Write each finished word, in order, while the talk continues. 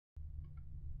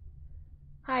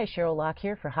Hi, Cheryl Locke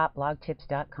here for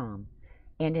hotblogtips.com,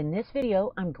 and in this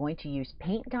video I'm going to use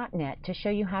paint.net to show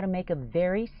you how to make a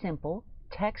very simple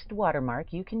text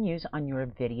watermark you can use on your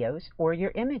videos or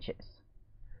your images.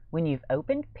 When you've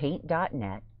opened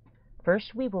paint.net,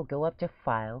 first we will go up to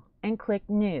File and click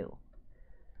New.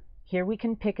 Here we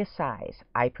can pick a size.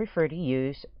 I prefer to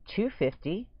use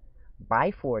 250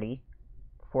 by 40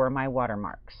 for my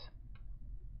watermarks.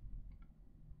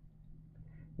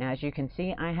 Now, as you can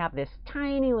see, I have this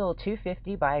tiny little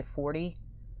 250 by 40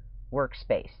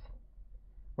 workspace.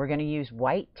 We're going to use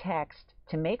white text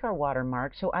to make our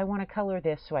watermark, so I want to color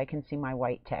this so I can see my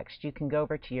white text. You can go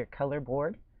over to your color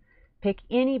board, pick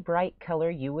any bright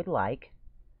color you would like,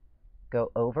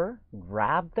 go over,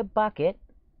 grab the bucket,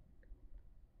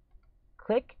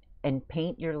 click, and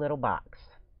paint your little box.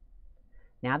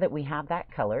 Now that we have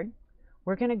that colored,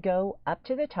 we're going to go up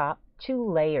to the top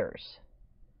to Layers.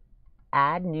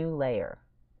 Add new layer.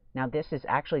 Now this is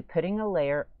actually putting a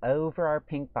layer over our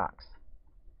pink box.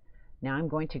 Now I'm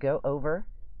going to go over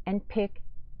and pick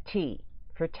T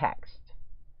for text.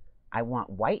 I want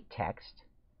white text,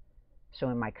 so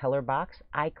in my color box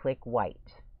I click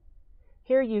white.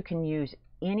 Here you can use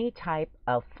any type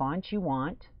of font you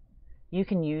want. You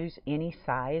can use any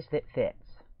size that fits.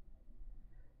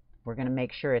 We're going to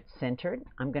make sure it's centered.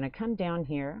 I'm going to come down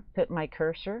here, put my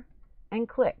cursor, and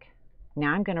click.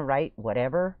 Now I'm going to write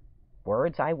whatever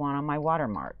words I want on my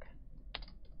watermark.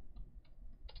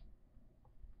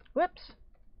 Whoops.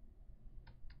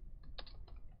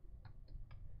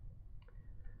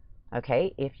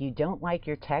 Okay, if you don't like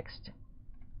your text,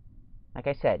 like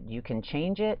I said, you can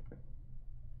change it.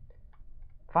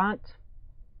 Font,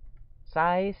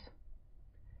 size.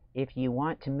 If you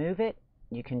want to move it,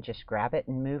 you can just grab it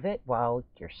and move it while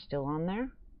you're still on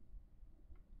there.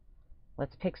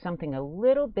 Let's pick something a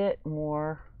little bit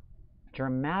more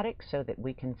dramatic so that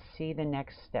we can see the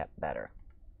next step better.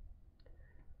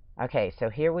 Okay, so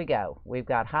here we go. We've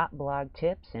got hot blog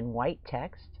tips in white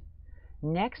text.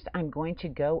 Next, I'm going to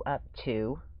go up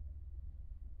to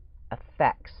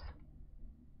Effects.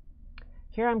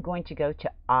 Here I'm going to go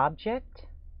to Object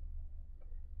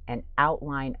and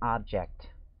Outline Object.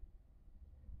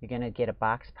 You're going to get a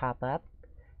box pop up,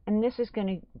 and this is going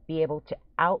to be able to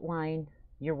outline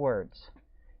your words.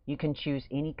 You can choose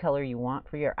any color you want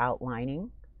for your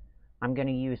outlining. I'm going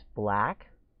to use black.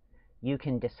 You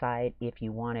can decide if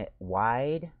you want it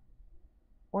wide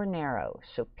or narrow.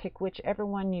 So pick whichever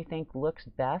one you think looks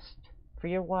best for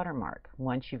your watermark.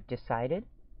 Once you've decided,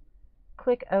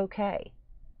 click OK.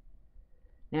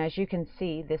 Now as you can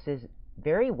see, this is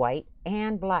very white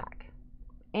and black,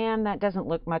 and that doesn't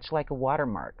look much like a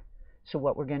watermark. So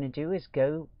what we're going to do is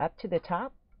go up to the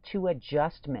top to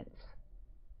Adjustments,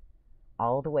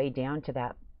 all the way down to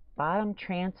that bottom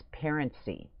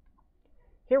transparency.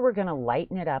 Here we're going to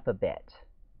lighten it up a bit.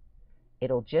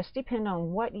 It'll just depend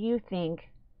on what you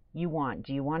think you want.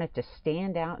 Do you want it to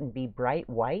stand out and be bright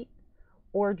white,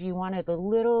 or do you want it a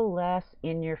little less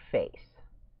in your face?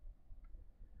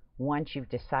 Once you've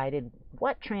decided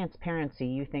what transparency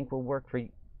you think will work for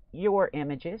your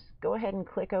images, go ahead and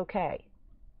click OK.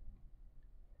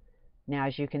 Now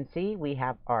as you can see, we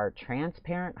have our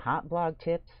transparent hot blog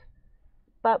tips,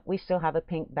 but we still have a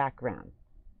pink background.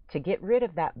 To get rid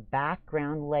of that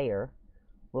background layer,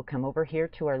 we'll come over here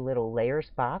to our little layers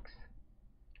box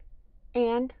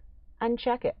and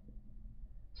uncheck it.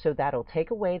 So that'll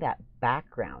take away that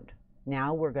background.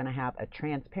 Now we're going to have a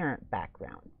transparent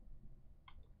background.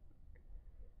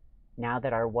 Now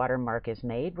that our watermark is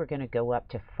made, we're going to go up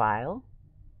to File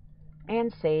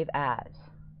and Save As.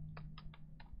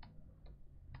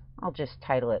 I'll just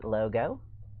title it Logo.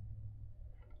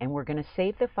 And we're going to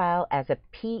save the file as a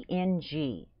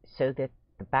PNG so that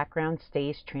the background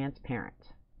stays transparent.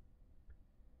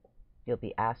 You'll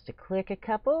be asked to click a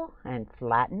couple and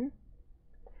flatten,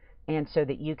 and so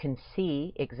that you can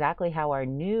see exactly how our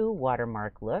new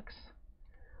watermark looks.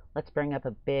 Let's bring up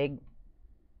a big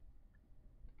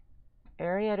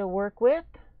area to work with.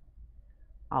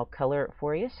 I'll color it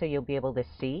for you so you'll be able to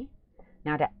see.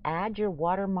 Now to add your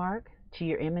watermark to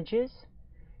your images,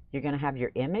 you're going to have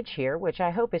your image here, which I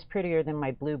hope is prettier than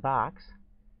my blue box.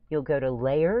 You'll go to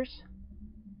Layers,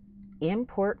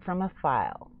 Import from a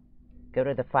File. Go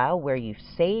to the file where you've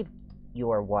saved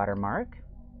your watermark,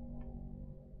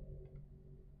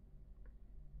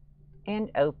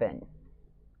 and Open.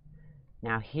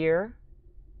 Now here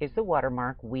is the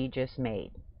watermark we just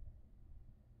made.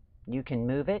 You can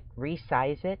move it,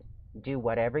 resize it, do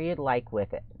whatever you'd like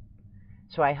with it.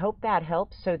 So I hope that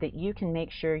helps so that you can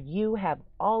make sure you have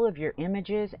all of your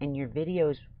images and your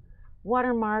videos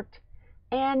watermarked,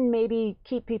 and maybe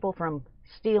keep people from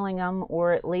stealing them,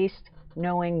 or at least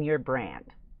knowing your brand.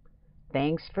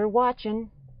 Thanks for watching.